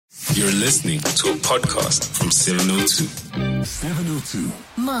You're listening to a podcast from 702. 702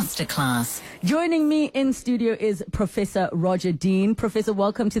 Masterclass. Joining me in studio is Professor Roger Dean. Professor,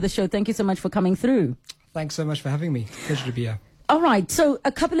 welcome to the show. Thank you so much for coming through. Thanks so much for having me. Pleasure to be here. All right. So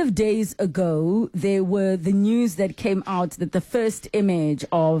a couple of days ago, there were the news that came out that the first image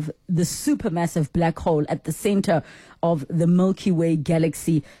of the supermassive black hole at the center of the Milky Way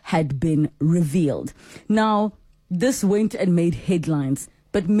galaxy had been revealed. Now, this went and made headlines,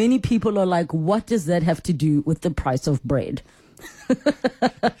 but many people are like, what does that have to do with the price of bread?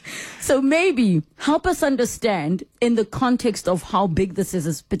 So maybe help us understand in the context of how big this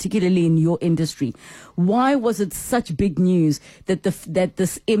is, particularly in your industry. Why was it such big news that that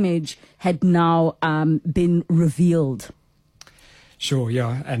this image had now been revealed? Sure,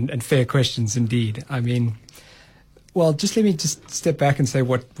 yeah, and fair questions indeed. I mean, well, just let me just step back and say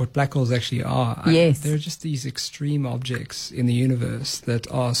what black holes actually are. Yes. They're just these extreme objects in the universe that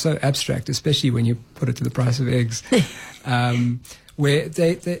are so abstract, especially when you put it to the price of eggs, where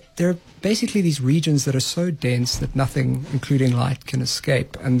they're basically these regions that are so dense that nothing, including light, can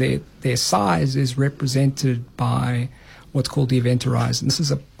escape. And their size is represented by what's called the event horizon. This is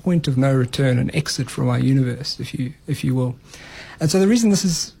a point of no return, an exit from our universe, if you will. And so the reason this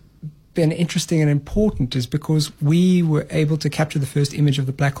has been interesting and important is because we were able to capture the first image of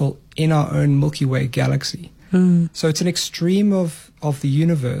the black hole in our own Milky Way galaxy. So it's an extreme of the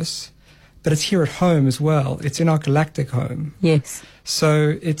universe, but it's here at home as well. It's in our galactic home. Yes.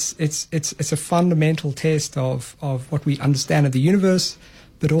 So it's a fundamental test of what we understand of the universe,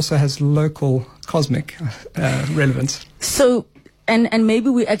 but also has local cosmic relevance. So, and maybe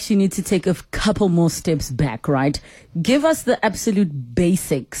we actually need to take a couple more steps back, right? Give us the absolute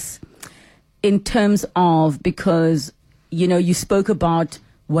basics in terms of, because, you know, you spoke about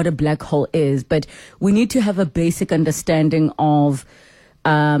what a black hole is, but we need to have a basic understanding of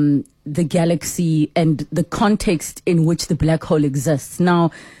the galaxy and the context in which the black hole exists. Now,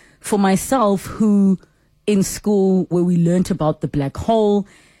 for myself, who in school where we learnt about the black hole,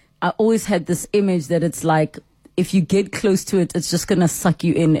 I always had this image that it's like, if you get close to it, it's just going to suck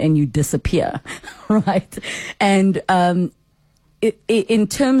you in and you disappear, right? And in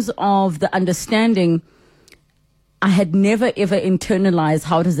terms of the understanding, I had never ever internalized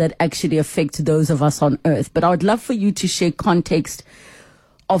how does that actually affect those of us on Earth. But I would love for you to share context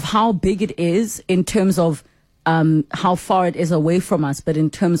of how big it is in terms of how far it is away from us, but in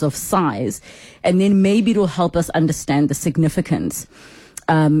terms of size. And then maybe it will help us understand the significance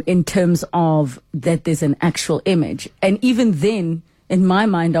in terms of that there's an actual image. And even then, in my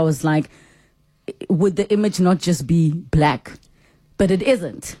mind, I was like, would the image not just be black? But it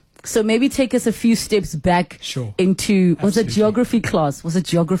isn't. So maybe take us a few steps back into, was it geography class? Was it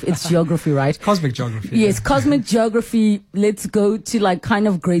geography? It's geography, right? Cosmic geography. Yes, cosmic geography. Let's go to like kind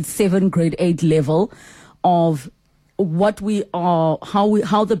of grade 7, grade 8 level of what we are,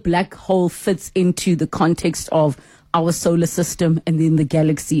 how the black hole fits into the context of our solar system and then the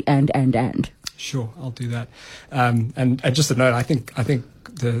galaxy and. Sure, I'll do that. And just a note, I think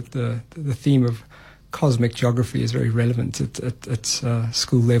the theme of cosmic geography is very relevant at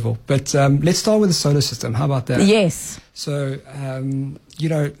school level. But let's start with the solar system. How about that? Yes. So, you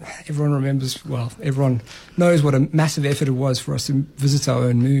know, everyone knows what a massive effort it was for us to visit our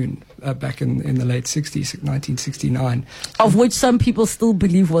own moon back in the late 60s, 1969. Of which some people still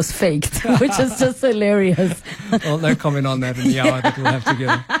believe was faked, which is just hilarious. Well, no comment on that in the hour that we'll have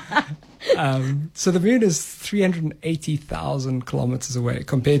together. So the moon is 380,000 kilometers away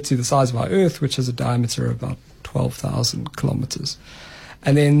compared to the size of our Earth, which has a diameter of about 12,000 kilometers.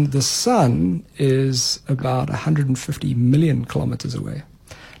 And then the sun is about 150 million kilometers away.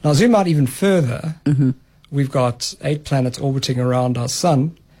 Now, zoom out even further. We've got 8 planets orbiting around our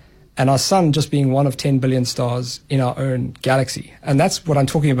sun, and our sun just being one of 10 billion stars in our own galaxy. And that's what I'm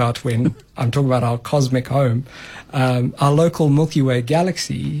talking about when I'm talking about our cosmic home. Our local Milky Way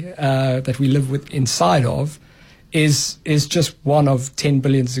galaxy that we live with inside of is just one of 10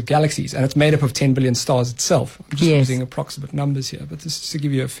 billions of galaxies, and it's made up of 10 billion stars itself. I'm just using approximate numbers here, but this is to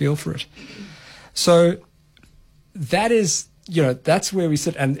give you a feel for it. So that is, you know, that's where we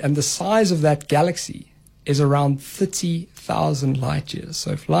sit, and the size of that galaxy is around 30,000 light years.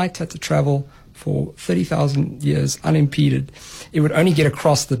 So if light had to travel for 30,000 years unimpeded, it would only get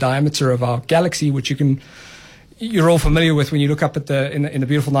across the diameter of our galaxy, which you're all familiar with when you look up at in the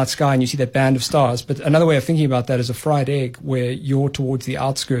beautiful night sky and you see that band of stars. But another way of thinking about that is a fried egg, where you're towards the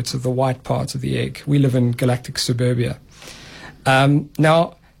outskirts of the white parts of the egg. We live in galactic suburbia.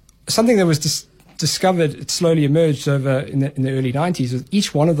 Now, something that was discovered, it slowly emerged over in the early 90s, is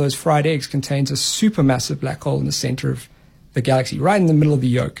each one of those fried eggs contains a supermassive black hole in the center of the galaxy, right in the middle of the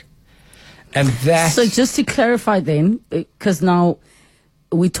yolk. And that... So just to clarify then, because now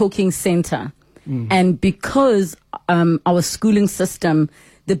we're talking center, and because our schooling system,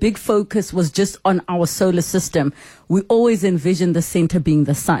 the big focus was just on our solar system, we always envisioned the center being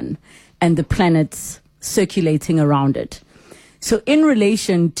the sun and the planets circulating around it. So in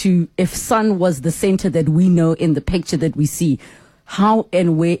relation to if sun was the center that we know in the picture that we see, how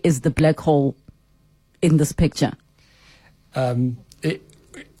and where is the black hole in this picture?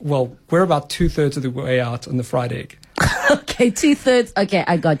 Well, we're about 2/3 of the way out on the fried egg. Okay, 2/3. Okay,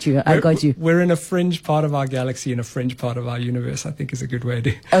 I got you. We're in a fringe part of our galaxy and a fringe part of our universe, I think is a good way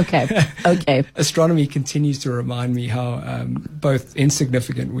to... Okay. Astronomy continues to remind me how both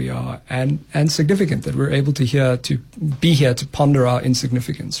insignificant we are and significant, that we're able to be here to ponder our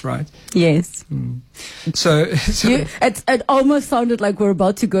insignificance, right? Yes. So it almost sounded like we're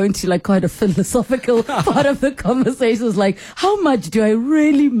about to go into like quite a philosophical part of the conversation. It's like, how much do I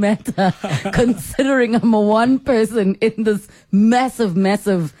really matter considering I'm a one person in this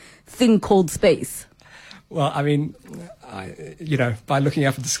massive thing called space? Well, I mean, by looking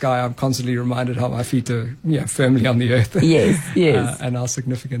up at the sky, I'm constantly reminded how my feet are firmly on the earth. Yes. And our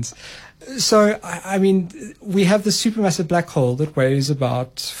significance. So, I mean, we have the supermassive black hole that weighs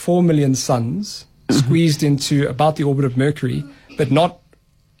about 4 million suns squeezed into about the orbit of Mercury, but not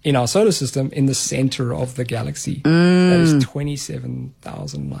in our solar system, in the center of the galaxy. That is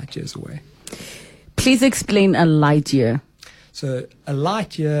 27,000 light years away. Please explain a light year. So a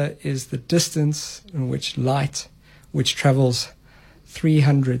light year is the distance in which light, which travels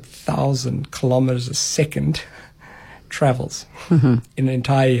 300,000 kilometers a second, travels in an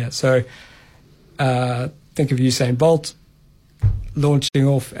entire year. So think of Usain Bolt launching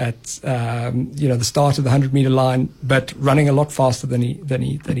off at the start of the 100-meter line, but running a lot faster than he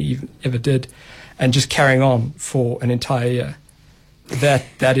even ever did, and just carrying on for an entire year.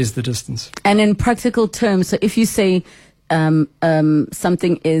 That is the distance. And in practical terms, so if you say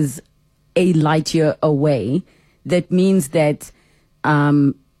something is a light year away, that means that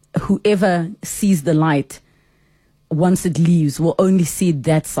whoever sees the light, once it leaves, will only see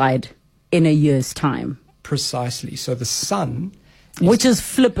that side in a year's time. Precisely. So the sun... Which is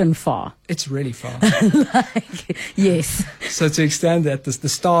flippin' far. It's really far. Yes. So to extend that, the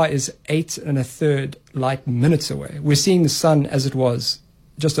star is 8 1/3 light minutes away. We're seeing the sun as it was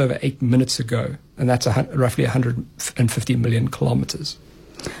just over 8 minutes ago, and that's roughly 150 million kilometers.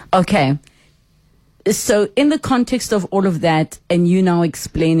 Okay. So in the context of all of that, and you now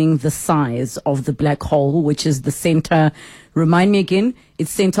explaining the size of the black hole, which is the center, remind me again,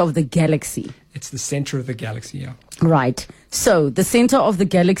 it's center of the galaxy. It's the center of the galaxy, yeah. Right. So the center of the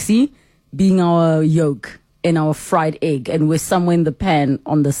galaxy being our yolk in our fried egg, and we're somewhere in the pan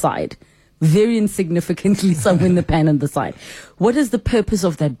on the side. Very insignificantly somewhere in the pan on the side. What is the purpose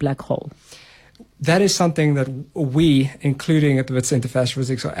of that black hole? That is something that we, including at the Wits Center for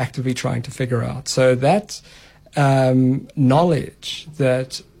Astrophysics, are actively trying to figure out. So that knowledge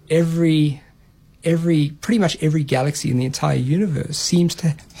that pretty much every galaxy in the entire universe seems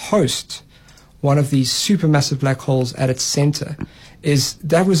to host one of these supermassive black holes at its center, it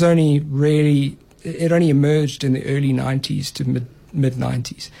only emerged in the early 90s to mid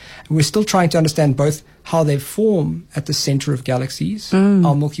 90s. And we're still trying to understand both how they form at the center of galaxies,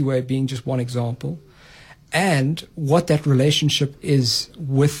 our Milky Way being just one example, and what that relationship is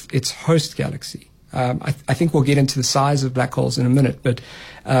with its host galaxy. I think we'll get into the size of black holes in a minute, but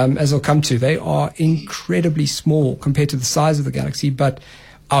as I'll come to, they are incredibly small compared to the size of the galaxy, but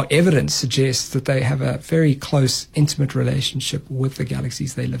our evidence suggests that they have a very close, intimate relationship with the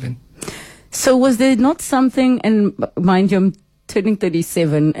galaxies they live in. So was there not something, and mind you, I'm turning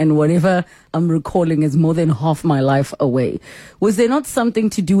 37, and whatever I'm recalling is more than half my life away. Was there not something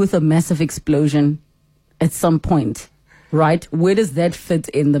to do with a massive explosion at some point, right? Where does that fit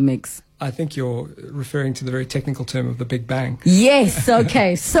in the mix? I think you're referring to the very technical term of the Big Bang. Yes,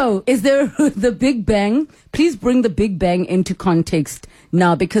 okay. So is there the Big Bang? Please bring the Big Bang into context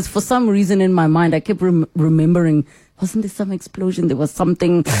now, because for some reason in my mind I kept remembering, wasn't there some explosion? There was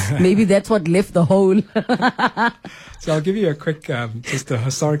something. Maybe that's what left the hole. So I'll give you a quick, just a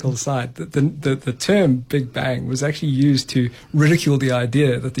historical aside. The term Big Bang was actually used to ridicule the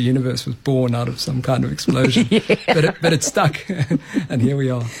idea that the universe was born out of some kind of explosion. Yeah. But it stuck, and here we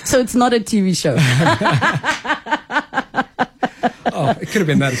are. So it's not a TV show. Oh, it could have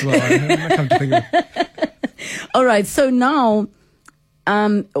been that as well. I come to think of it. All right. So now,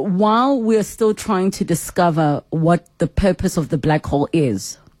 while we're still trying to discover what the purpose of the black hole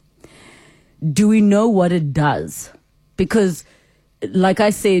is, do we know what it does? Because, like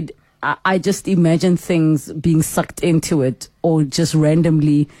I said, I just imagine things being sucked into it or just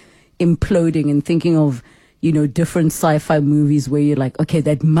randomly imploding and thinking of, different sci-fi movies where you're like, okay,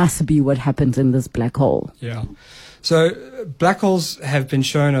 that must be what happens in this black hole. Yeah. So black holes have been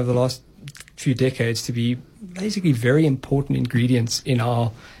shown over the last few decades to be basically very important ingredients in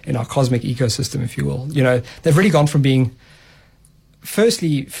our cosmic ecosystem, if you will. They've really gone from being,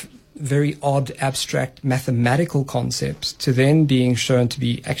 firstly, very odd, abstract mathematical concepts to then being shown to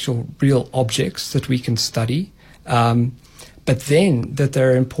be actual real objects that we can study. But then that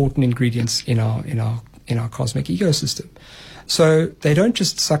they're important ingredients in our cosmic ecosystem. So they don't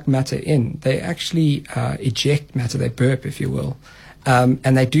just suck matter in; they actually eject matter. They burp, if you will,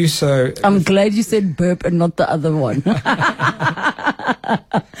 and they do so. I'm glad you said burp and not the other one.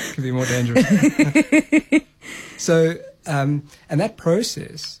 Could be more dangerous. So, and that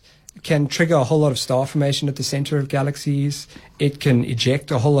process can trigger a whole lot of star formation at the center of galaxies. It can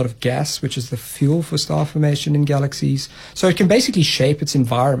eject a whole lot of gas, which is the fuel for star formation in galaxies. So it can basically shape its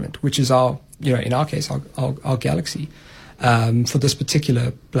environment, which is in our case, our galaxy, for this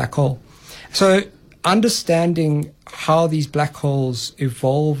particular black hole. So understanding how these black holes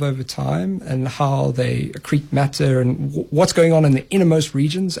evolve over time and how they accrete matter and what's going on in the innermost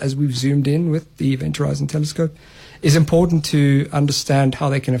regions as we've zoomed in with the Event Horizon Telescope is important to understand how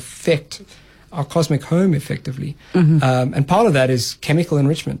they can affect our cosmic home effectively. Mm-hmm. And part of that is chemical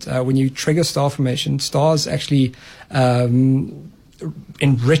enrichment. When you trigger star formation, stars actually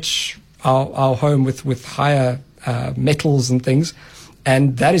enrich our home with higher metals and things,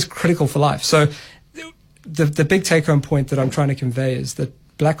 and that is critical for life. So the big take-home point that I'm trying to convey is that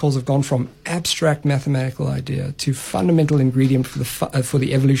black holes have gone from abstract mathematical idea to fundamental ingredient for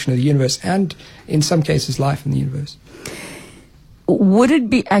the evolution of the universe and, in some cases, life in the universe. Would it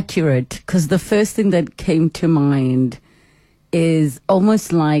be accurate? Because the first thing that came to mind is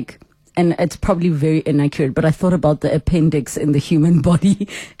almost like, and it's probably very inaccurate, but I thought about the appendix in the human body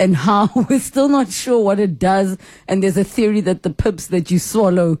and how we're still not sure what it does. And there's a theory that the pips that you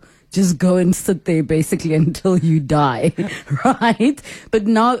swallow just go and sit there basically until you die, right? But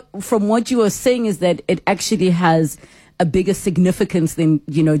now from what you are saying is that it actually has a bigger significance than,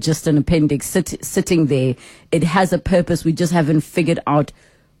 just an appendix sitting there. It has a purpose. We just haven't figured out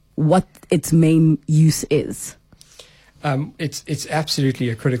what its main use is. It's absolutely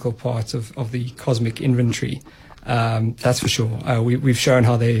a critical part of the cosmic inventory. That's for sure. We've shown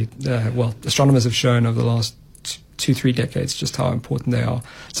how astronomers have shown over the last 2-3 decades just how important they are.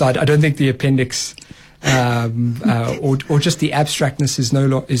 So I don't think the appendix or just the abstractness is no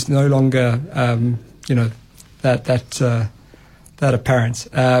longer that apparent.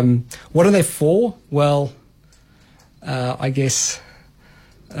 What are they for? Well, I guess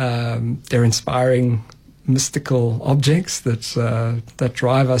they're inspiring mystical objects that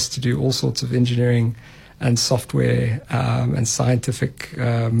drive us to do all sorts of engineering and software and scientific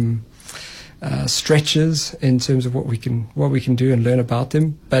stretches in terms of what we can do and learn about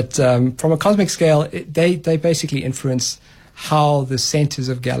them. But from a cosmic scale, they basically influence how the centers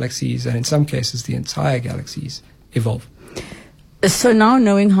of galaxies, and in some cases the entire galaxies, evolve. So now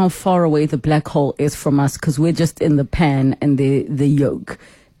knowing how far away the black hole is from us, because we're just in the pan and the yolk,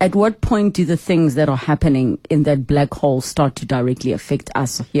 at what point do the things that are happening in that black hole start to directly affect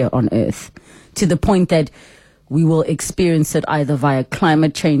us here on Earth, to the point that we will experience it either via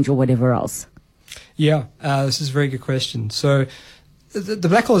climate change or whatever else? Yeah, this is a very good question. So the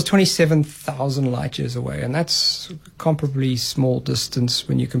black hole is 27,000 light years away, and that's a comparably small distance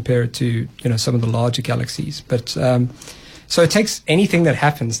when you compare it to some of the larger galaxies. But so it takes anything that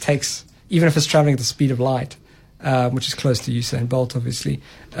happens even if it's traveling at the speed of light, which is close to Usain Bolt, obviously,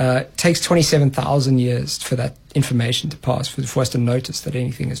 takes 27,000 years for that information to pass for us to notice that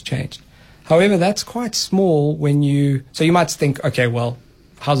anything has changed. However, that's quite small so you might think, okay, well,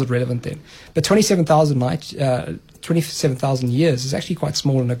 how's it relevant then? But 27,000 years is actually quite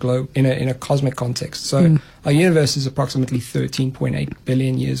small in a cosmic context. So our universe is approximately 13.8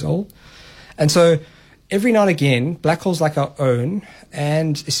 billion years old. And so every now and again, black holes like our own,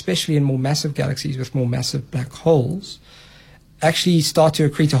 and especially in more massive galaxies with more massive black holes, actually start to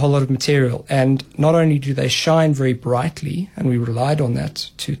accrete a whole lot of material. And not only do they shine very brightly, and we relied on that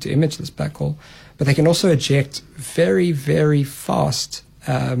to image this black hole, but they can also eject very, very fast,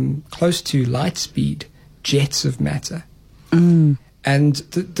 close to light speed, jets of matter. And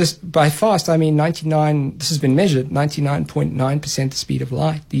this, by fast, I mean this has been measured, 99.9% the speed of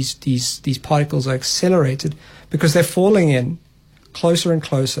light. These particles are accelerated because they're falling in closer and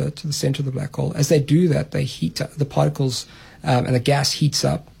closer to the center of the black hole. As they do that, they heat up, the particles and the gas heats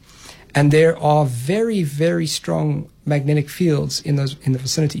up. And there are very, very strong magnetic fields in the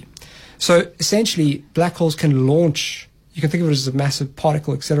vicinity. So essentially, black holes can launch you can think of it as a massive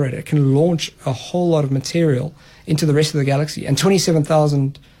particle accelerator. It can launch a whole lot of material into the rest of the galaxy. And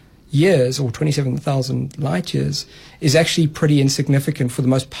 27,000 years or 27,000 light years is actually pretty insignificant for the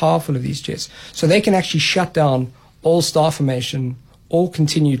most powerful of these jets. So they can actually shut down all star formation, all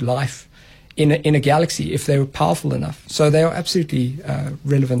continued life in a galaxy if they were powerful enough. So they are absolutely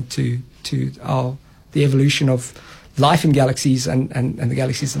relevant to the evolution of life in galaxies and the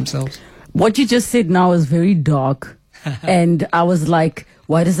galaxies themselves. What you just said now is very dark. And I was like,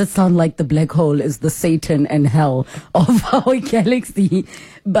 why does it sound like the black hole is the Satan and hell of our galaxy?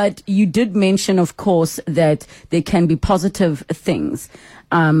 But you did mention, of course, that there can be positive things.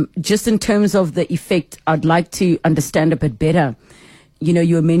 Just in terms of the effect, I'd like to understand a bit better. You know,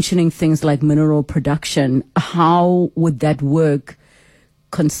 you were mentioning things like mineral production. How would that work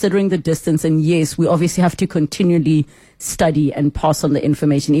considering the distance? And yes, we obviously have to continually study and pass on the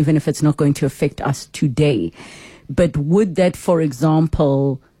information, even if it's not going to affect us today. But would that, for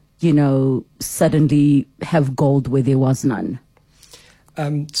example, you know, suddenly have gold where there was none?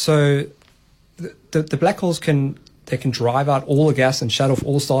 So the black holes can drive out all the gas and shut off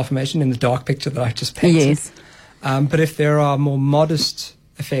all star formation in the dark picture that I just painted. Yes. But if there are more modest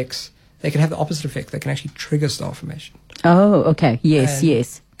effects, they can have the opposite effect. They can actually trigger star formation. Oh, okay. Yes,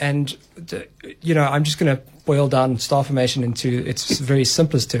 yes. And, you know, I'm just going to boil down star formation into its very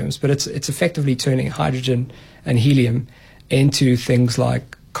simplest terms, but it's effectively turning hydrogen and helium into things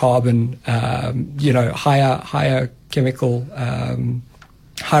like carbon, you know, higher chemical,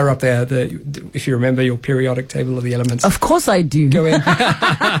 higher up there. If you remember your periodic table of the elements. Of course I do. Go in.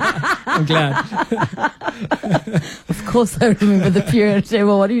 I'm glad. Of course I remember the periodic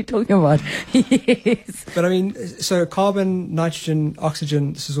table. What are you talking about? Yes. But I mean, so carbon, nitrogen,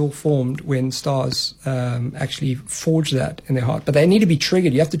 oxygen, this is all formed when stars actually forge that in their heart. But they need to be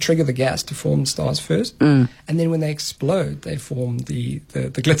triggered. You have to trigger the gas to form stars first. And then when they explode, they form the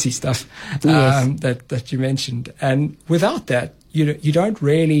glitzy stuff that you mentioned. And without that, you don't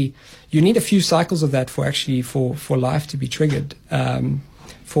really, you need a few cycles of that for life to be triggered.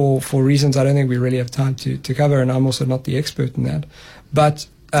 For reasons I don't think we really have time to cover, and I'm also not the expert in that. But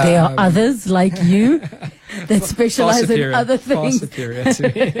there are others like you that specialize in other things. Far superior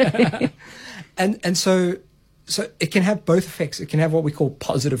to me. and so it can have both effects. It can have what we call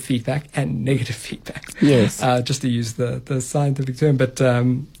positive feedback and negative feedback. Yes. Just to use the scientific term, but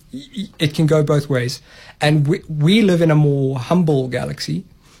it can go both ways. And we live in a more humble galaxy.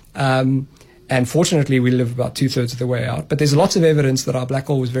 And fortunately, we live about 2/3 of the way out. But there's lots of evidence that our black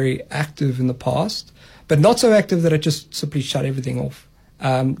hole was very active in the past, but not so active that it just simply shut everything off.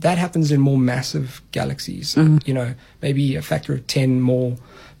 That happens in more massive galaxies, you know, maybe a factor of 10 more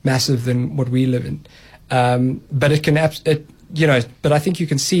massive than what we live in. But it can, you know, but I think you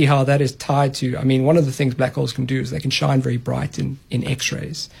can see how that is tied to, I mean, one of the things black holes can do is they can shine very bright in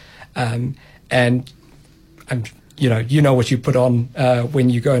X-rays. And you know what you put on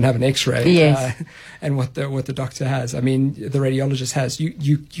when you go and have an X-ray, yes. And what the doctor has. I mean, the radiologist has.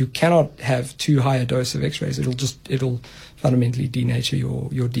 You cannot have too high a dose of X-rays. It'll fundamentally denature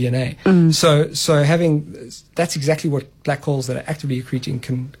your DNA. So having, that's exactly what black holes that are actively accreting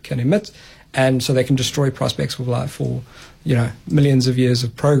can emit, and so they can destroy prospects of life for, you know, millions of years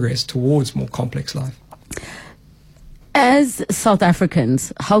of progress towards more complex life. As South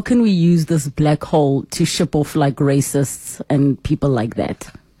Africans, how can we use this black hole to ship off like racists and people like that?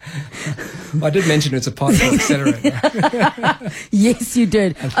 I did mention it's a particle accelerator. Yes, you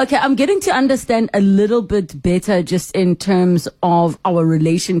did. Okay, I'm getting to understand a little bit better just in terms of our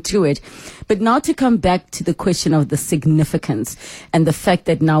relation to it. But now to come back to the question of the significance and the fact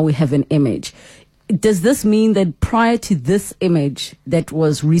that now we have an image. Does this mean that prior to this image that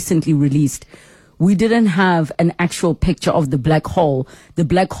was recently released, we didn't have an actual picture of the black hole? The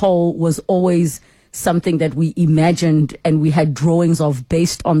black hole was always something that we imagined and we had drawings of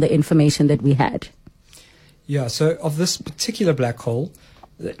based on the information that we had. Yeah, so of this particular black hole,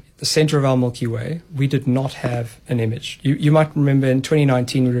 the center of our Milky Way, we did not have an image. You might remember in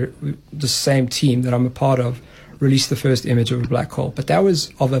 2019, the same team that I'm a part of released the first image of a black hole, but that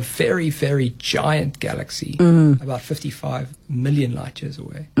was of a very, very giant galaxy, about 55 million light years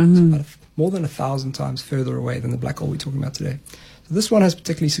away. So about more than 1,000 times further away than the black hole we're talking about today. So this one has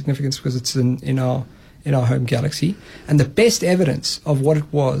particularly significance because it's in our home galaxy, and the best evidence of what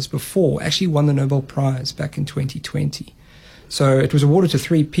it was before actually won the Nobel Prize back in 2020. So it was awarded to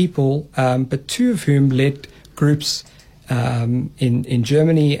 3 people, but 2 of whom led groups in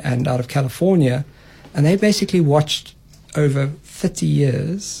Germany and out of California, and they basically watched over 30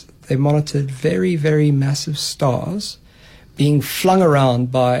 years. They monitored very, very massive stars being flung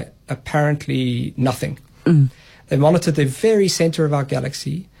around by apparently nothing. They monitored the very center of our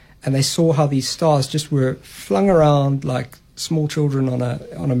galaxy, and they saw how these stars just were flung around like small children on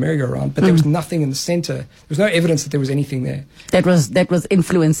a merry-go-round, but there was nothing in the center. There was no evidence that there was anything there. That was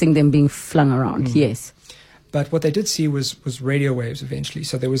influencing them being flung around. Yes. But what they did see was radio waves eventually.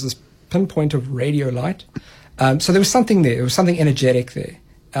 So there was this pinpoint of radio light. So there was something there. There was something energetic there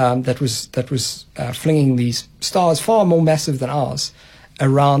that was flinging these stars far more massive than ours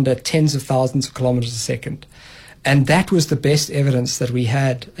around at tens of thousands of kilometers a second. And that was the best evidence that we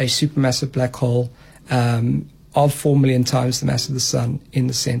had a supermassive black hole of 4 million times the mass of the sun in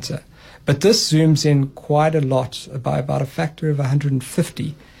the center. But this zooms in quite a lot, by about a factor of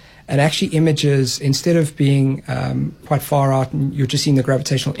 150, and actually images, instead of being quite far out and you're just seeing the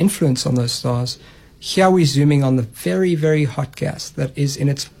gravitational influence on those stars, here we're zooming on the very, very hot gas that is in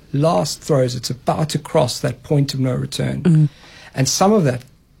its last throes. It's about to cross that point of no return. And some of that,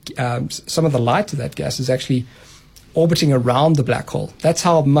 some of the light of that gas is actually orbiting around the black hole. That's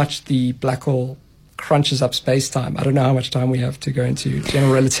how much the black hole crunches up space-time. I don't know how much time we have to go into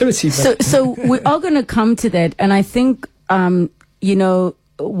general relativity. But so we are going to come to that. And I think,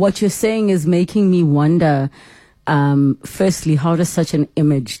 what you're saying is making me wonder, firstly, how does such an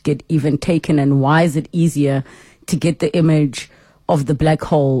image get even taken, and why is it easier to get the image of the black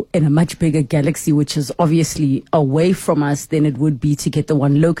hole in a much bigger galaxy, which is obviously away from us, than it would be to get the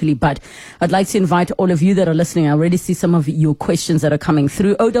one locally? But I'd like to invite all of you that are listening. I already see some of your questions that are coming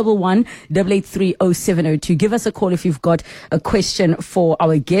through. 011-883-0702. Give us a call if you've got a question for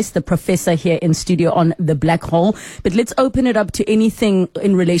our guest, the professor here in studio on the black hole. But let's open it up to anything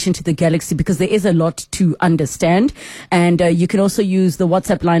in relation to the galaxy, because there is a lot to understand. And you can also use the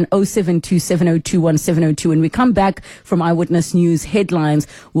WhatsApp line 072-702-1702. When we come back from Eyewitness News headlines,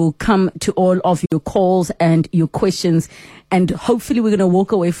 we'll come to all of your calls and your questions, and hopefully we're going to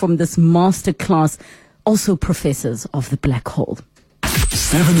walk away from this masterclass also professors of the black hole.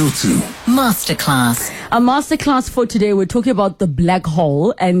 702 Masterclass. A masterclass for today. We're talking about the black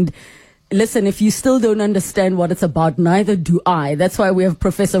hole, and listen, if you still don't understand what it's about, neither do I. That's why we have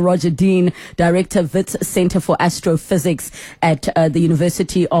Professor Roger Dean, Director, Wits Center for Astrophysics at the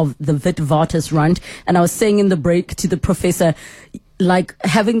University of the Witwatersrand. And I was saying in the break to the professor, like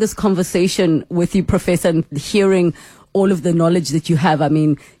having this conversation with you, Professor, and hearing all of the knowledge that you have. I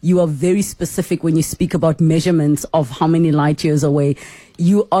mean, you are very specific when you speak about measurements of how many light years away.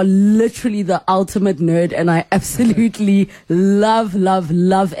 You are literally the ultimate nerd, and I absolutely love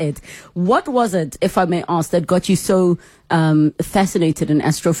it. What was it, if I may ask, that got you so fascinated in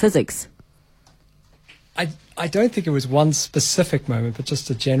astrophysics? I don't think it was one specific moment, but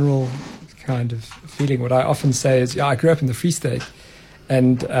just a general kind of feeling. What I often say is, I grew up in the Free State,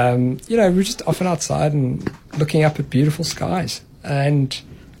 and we're just often outside and looking up at beautiful skies. And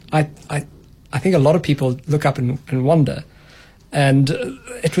I think a lot of people look up and wonder. And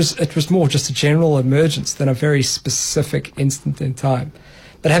it was more just a general emergence than a very specific instant in time.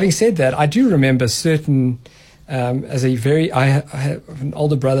 But having said that, I do remember certain, I have an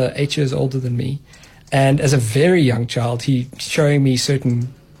older brother, 8 years older than me, and as a very young child, he showing me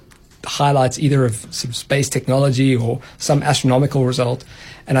certain highlights either of some space technology or some astronomical result,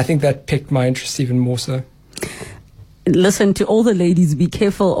 and I think that piqued my interest even more so. Listen, to all the ladies, be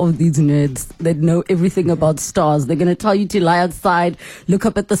careful of these nerds that know everything about stars. They're going to tell you to lie outside, look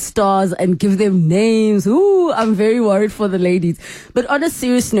up at the stars, and give them names. Ooh, I'm very worried for the ladies. But on a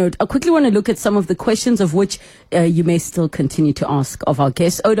serious note, I quickly want to look at some of the questions of which you may still continue to ask of our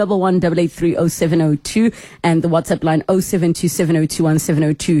guests. 011-883-0702 and the WhatsApp line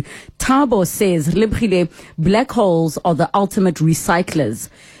 072-702-1702. Tabo says, Lebrile, black holes are the ultimate recyclers.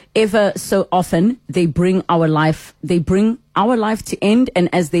 Ever so often, they bring our life to end, and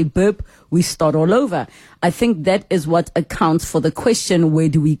as they burp, we start all over. I think that is what accounts for the question, where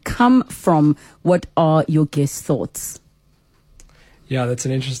do we come from? What are your guest thoughts? Yeah, that's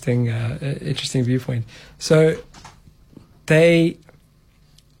an interesting viewpoint. So they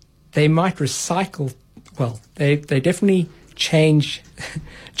might recycle, well, they definitely change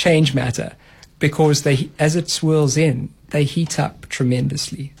matter, because as it swirls in, they heat up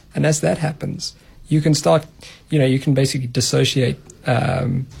tremendously. And as that happens, you can basically dissociate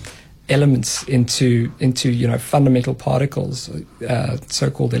elements into fundamental particles,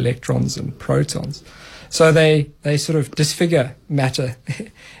 so-called electrons and protons. So they sort of disfigure matter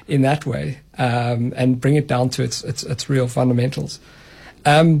in that way, and bring it down to its real fundamentals.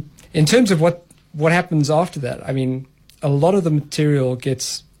 In terms of what happens after that, I mean, a lot of the material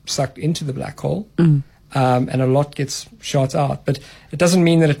gets sucked into the black hole. And a lot gets shot out. But it doesn't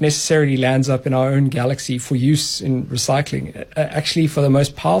mean that it necessarily lands up in our own galaxy for use in recycling. Actually, for the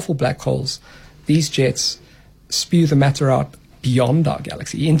most powerful black holes, these jets spew the matter out beyond our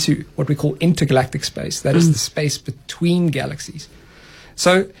galaxy into what we call intergalactic space. That is the space between galaxies.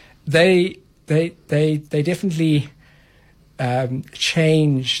 So they definitely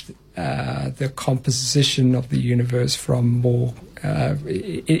changed the composition of the universe from more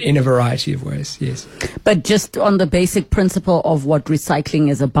in a variety of ways. Yes, but just on the basic principle of what recycling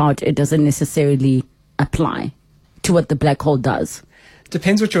is about, it doesn't necessarily apply to what the black hole does.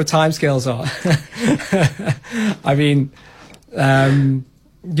 Depends what your timescales are. I mean,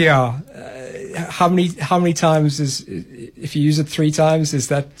 how many times if you use it 3 times, is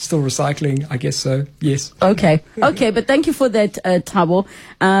that still recycling? I guess so. Yes. Okay. But thank you for that, Thabo.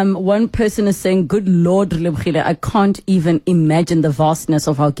 One person is saying, "Good Lord, Lebogile, I can't even imagine the vastness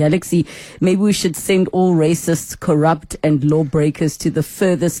of our galaxy. Maybe we should send all racists, corrupt, and lawbreakers to the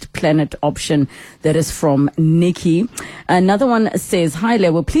furthest planet option." That is from Nikki. Another one says, "Hi,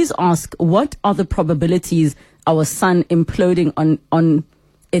 Lebo, please ask, what are the probabilities our sun imploding on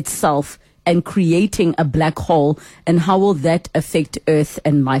itself and creating a black hole, and how will that affect Earth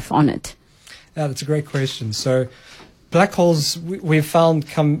and life on it?" Yeah, that's a great question. So black holes, we've found,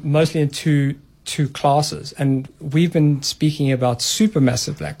 come mostly in two classes, and we've been speaking about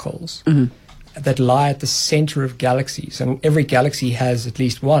supermassive black holes that lie at the center of galaxies, and every galaxy has at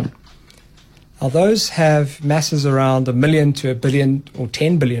least one. Now, those have masses around 1 million to 1 billion or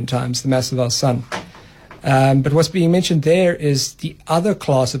 10 billion times the mass of our sun. But what's being mentioned there is the other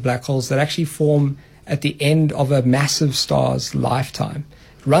class of black holes that actually form at the end of a massive star's lifetime.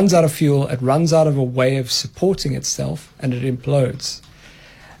 It runs out of fuel, it runs out of a way of supporting itself, and it implodes.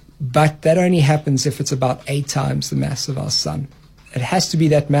 But that only happens if it's about 8 times the mass of our sun. It has to be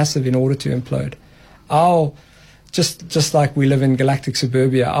that massive in order to implode. Just like we live in galactic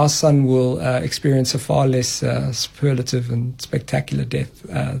suburbia, our sun will experience a far less superlative and spectacular death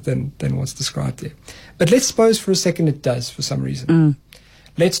than what's described there. But let's suppose for a second it does for some reason.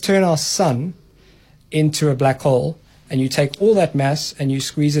 Let's turn our sun into a black hole, and you take all that mass and you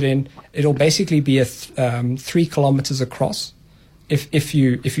squeeze it in. It'll basically be 3 kilometers across if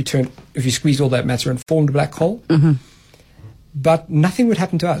you squeeze all that matter and formed a black hole. But nothing would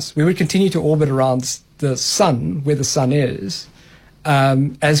happen to us. We would continue to orbit around the sun, where the sun is,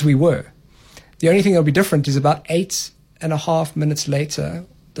 as we were. The only thing that will be different is about 8.5 minutes later,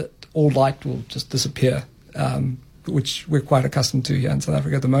 that all light will just disappear, which we're quite accustomed to here in South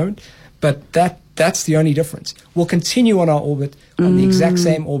Africa at the moment. But that's the only difference. We'll continue on our orbit, on the exact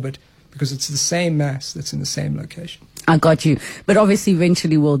same orbit, because it's the same mass that's in the same location. I got you. But obviously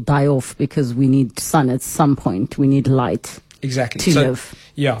eventually we'll die off because we need sun at some point. We need light. Exactly. To live.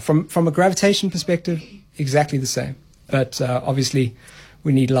 Yeah, from a gravitation perspective, exactly the same. But obviously,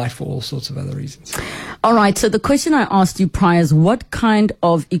 we need light for all sorts of other reasons. All right. So the question I asked you prior is, what kind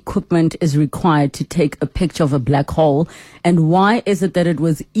of equipment is required to take a picture of a black hole? And why is it that it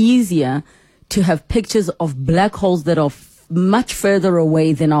was easier to have pictures of black holes that are much further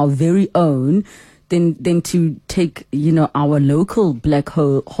away than our very own than to take, our local black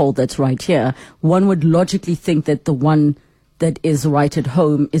hole that's right here? One would logically think that the one that is right at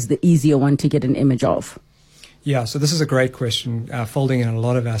home is the easier one to get an image of. Yeah, so this is a great question, folding in a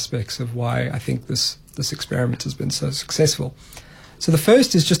lot of aspects of why I think this experiment has been so successful. So the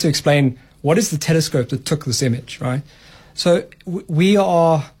first is just to explain what is the telescope that took this image, right? So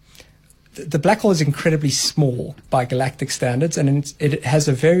the black hole is incredibly small by galactic standards, and it has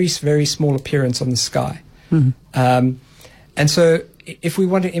a very, very small appearance on the sky. And so if we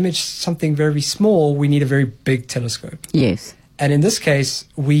want to image something very small, we need a very big telescope. Yes. And in this case,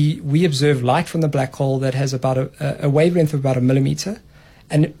 we observe light from the black hole that has about a wavelength of about 1 millimeter.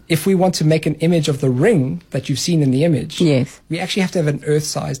 And if we want to make an image of the ring that you've seen in the image, yes, we actually have to have an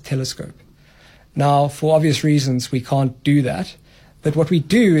Earth-sized telescope. Now, for obvious reasons, we can't do that. But what we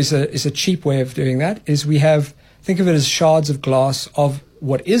do is a cheap way of doing that, is think of it as shards of glass of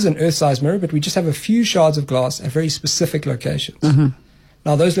what is an Earth-sized mirror, but we just have a few shards of glass at very specific locations.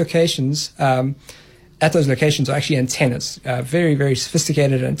 Now, those locations, at those locations are actually antennas, very, very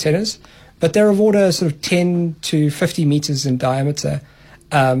sophisticated antennas, but they're of order sort of 10 to 50 meters in diameter,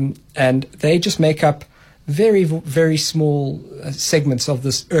 and they just make up very, very small segments of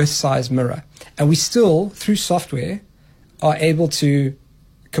this Earth-sized mirror. And we still, through software, are able to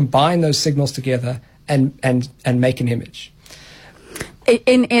combine those signals together and make an image.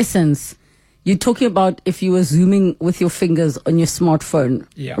 In essence, you're talking about if you were zooming with your fingers on your smartphone,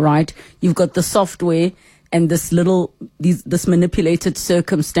 right? You've got the software and this manipulated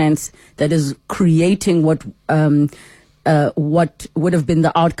circumstance that is creating what would have been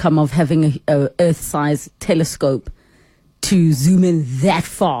the outcome of having a Earth-sized telescope to zoom in that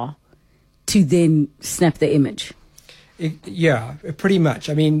far to then snap the image. Yeah, pretty much.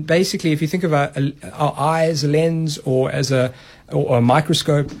 I mean, basically, if you think of our eye as a lens or as a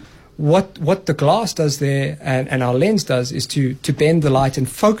microscope, what the glass does there and our lens does is to bend the light and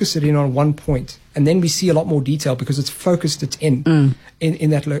focus it in on one point, and then we see a lot more detail because it's focused it in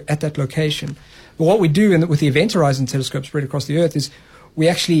that location. But what we do with the Event Horizon telescope spread across the Earth is we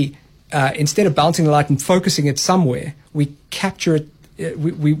actually instead of bouncing the light and focusing it somewhere, we capture it.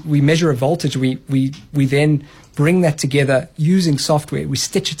 We measure a voltage. We then bring that together using software. We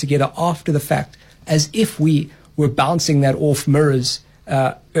stitch it together after the fact, as if we were bouncing that off mirrors,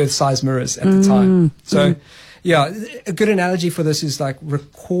 Earth-sized mirrors at the time. So, yeah, a good analogy for this is like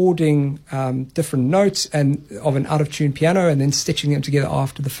recording different notes of an out-of-tune piano and then stitching them together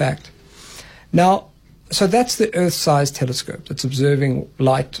after the fact. Now, so that's the Earth-sized telescope that's observing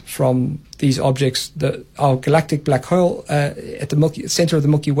light from these objects. Our galactic black hole at the center of the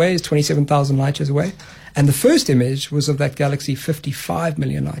Milky Way is 27,000 light years away. And the first image was of that galaxy 55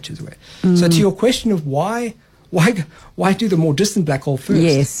 million light years away. So to your question of why do the more distant black hole first?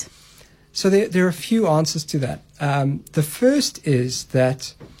 Yes. So there are a few answers to that. The first is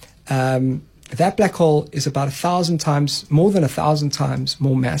that that black hole is about 1,000 times, more than 1,000 times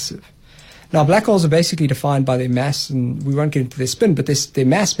more massive. Now, black holes are basically defined by their mass, and we won't get into their spin, but their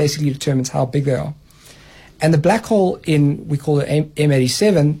mass basically determines how big they are. And the black hole we call it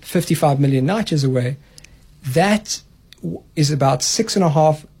M87, 55 million light years away, that is about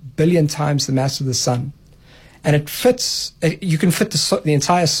 6.5 billion times the mass of the sun. And it fits, you can fit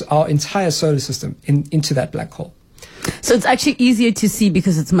our entire solar system into that black hole. So it's actually easier to see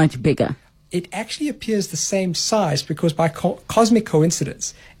because it's much bigger. It actually appears the same size because by cosmic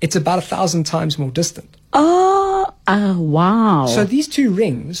coincidence, it's about 1,000 times more distant. Oh, wow. So these two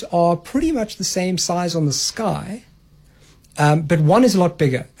rings are pretty much the same size on the sky, but one is a lot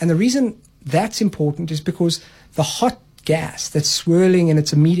bigger. And the reason that's important is because the hot gas that's swirling in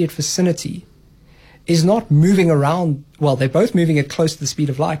its immediate vicinity is not moving around. Well, they're both moving at close to the speed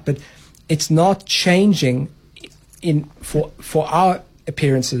of light, but it's not changing for our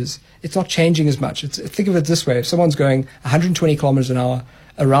appearances. It's not changing as much. Think of it this way. If someone's going 120 kilometers an hour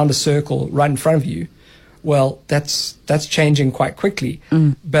around a circle right in front of you, well, that's changing quite quickly.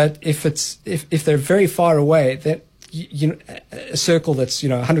 But if they're very far away, then a circle that's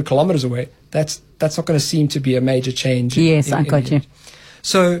 100 kilometers away, that's not going to seem to be a major change. Yes, I got you.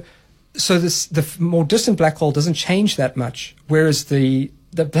 So the more distant black hole doesn't change that much, whereas the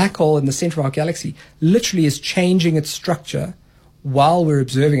black hole in the center of our galaxy literally is changing its structure while we're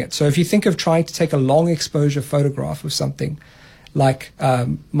observing it. So if you think of trying to take a long exposure photograph of something like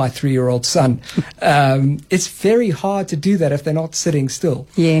my 3-year-old son, it's very hard to do that if they're not sitting still.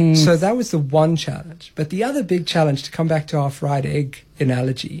 Yes. So that was the one challenge. But the other big challenge, to come back to our fried egg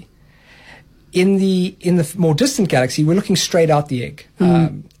analogy, in the more distant galaxy, we're looking straight out the egg,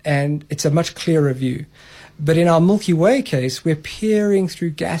 and it's a much clearer view. But in our Milky Way case, we're peering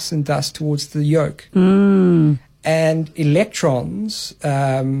through gas and dust towards the yolk. And electrons,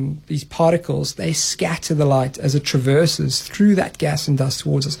 these particles, they scatter the light as it traverses through that gas and dust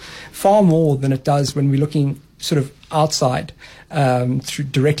towards us, far more than it does when we're looking sort of outside, through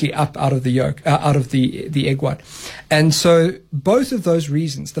directly up out of the yolk, out of the egg white. And so both of those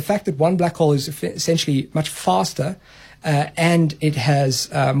reasons, the fact that one black hole is essentially much faster, and it has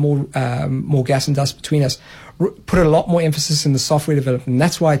more gas and dust between us, put a lot more emphasis in the software development. And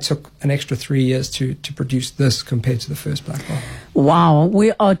that's why it took an extra 3 years to produce this compared to the first black hole. Wow,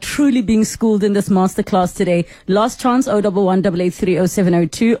 we are truly being schooled in this masterclass today. Last chance,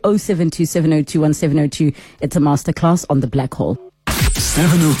 011-883-0702, 072-702-1702. It's a masterclass on the black hole.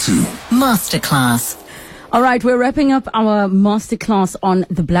 702. Masterclass. All right, we're wrapping up our masterclass on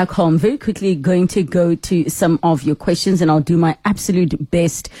the black hole. I'm very quickly going to go to some of your questions, and I'll do my absolute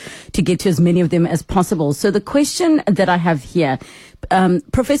best to get to as many of them as possible. So the question that I have here,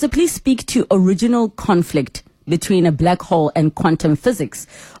 Professor, please speak to original conflict between a black hole and quantum physics.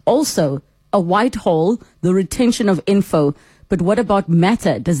 Also, a white hole, the retention of info, but what about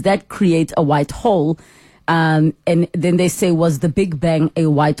matter? Does that create a white hole? And then they say, was the Big Bang a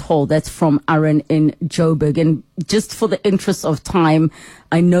white hole? That's from Aaron in Joburg. And just for the interest of time,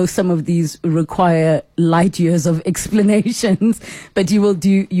 I know some of these require light years of explanations, but you will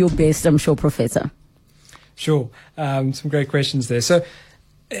do your best, I'm sure, Professor. Sure. Some great questions there. So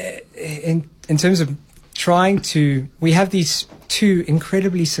in terms of we have these two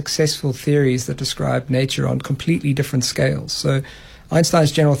incredibly successful theories that describe nature on completely different scales. So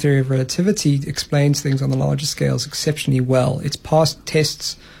Einstein's general theory of relativity explains things on the larger scales exceptionally well. It's passed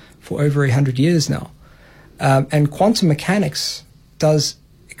tests for over 100 years now. And quantum mechanics does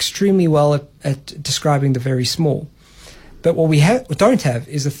extremely well at describing the very small. But what we don't have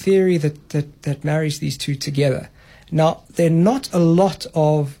is a theory that marries these two together. Now, there are not a lot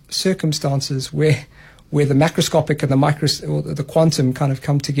of circumstances where the macroscopic and the quantum kind of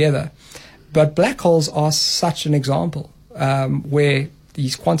come together. But black holes are such an example, where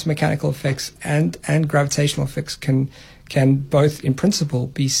these quantum mechanical effects and gravitational effects can both, in principle,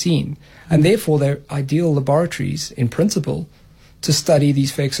 be seen. And therefore, they're ideal laboratories, in principle, to study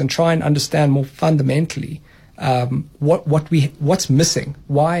these effects and try and understand more fundamentally what's missing.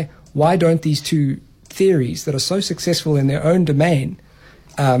 Why don't these two theories that are so successful in their own domain,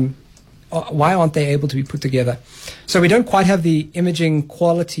 why aren't they able to be put together? So we don't quite have the imaging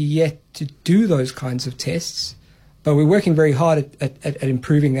quality yet to do those kinds of tests, but we're working very hard at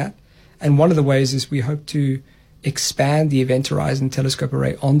improving that. And one of the ways is we hope to expand the Event Horizon Telescope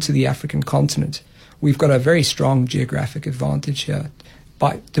Array onto the African continent. We've got a very strong geographic advantage here.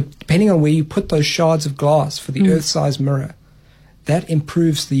 Depending on where you put those shards of glass for the Earth-sized mirror, that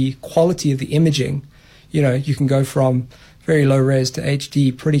improves the quality of the imaging. You know, you can go from very low res to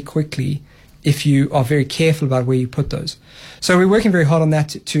HD pretty quickly if you are very careful about where you put those. So we're working very hard on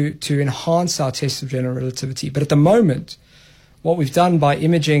that to enhance our tests of general relativity. But at the moment, what we've done by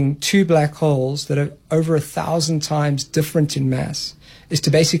imaging two black holes that are over 1,000 times different in mass is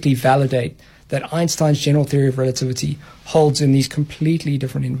to basically validate that Einstein's general theory of relativity holds in these completely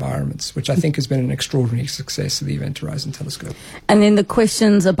different environments, which I think has been an extraordinary success of the Event Horizon Telescope. And then the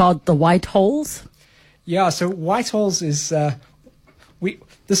questions about the white holes? Yeah, so white holes is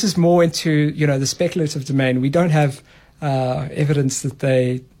this is more into the speculative domain. We don't have evidence that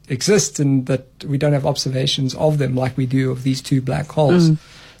they exist and that we don't have observations of them like we do of these two black holes.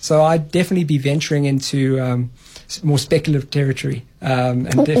 So I'd definitely be venturing into more speculative territory.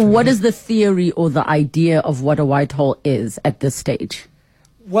 What is the theory or the idea of what a white hole is at this stage?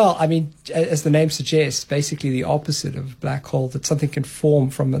 Well, I mean, as the name suggests, basically the opposite of a black hole, that something can form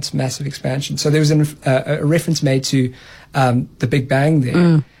from its massive expansion. So there was a reference made to the Big Bang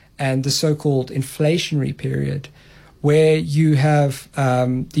there and the so-called inflationary period, where you have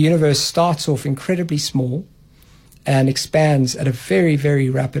the universe starts off incredibly small and expands at a very, very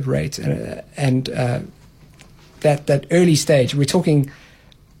rapid rate. And that early stage, we're talking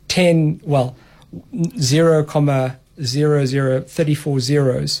 0,0034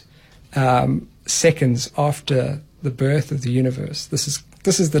 zeros seconds after the birth of the universe. This is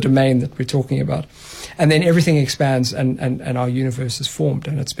the domain that we're talking about. And then everything expands and our universe is formed,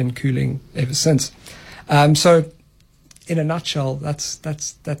 and it's been cooling ever since. So in a nutshell, that's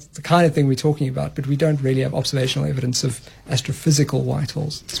the kind of thing we're talking about, but we don't really have observational evidence of astrophysical white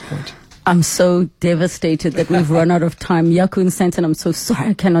holes at this point. I'm so devastated that we've run out of time. Yaku and Santon, I'm so sorry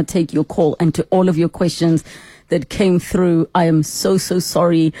I cannot take your call, and to all of your questions that came through, I am so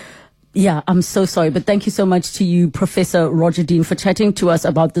sorry. Yeah, I'm so sorry. But thank you so much to you, Professor Roger Dean, for chatting to us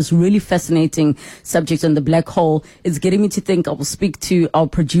about this really fascinating subject on the black hole. It's getting me to think. I will speak to our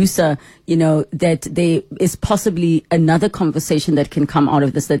producer, that there is possibly another conversation that can come out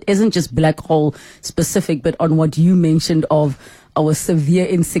of this that isn't just black hole specific, but on what you mentioned of our severe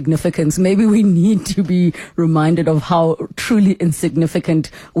insignificance. Maybe we need to be reminded of how truly insignificant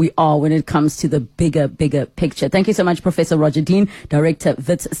we are when it comes to the bigger picture. Thank you so much, Professor Roger Dean, Director,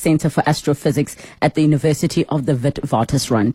 Wits Center for Astrophysics at the University of the Witwatersrand.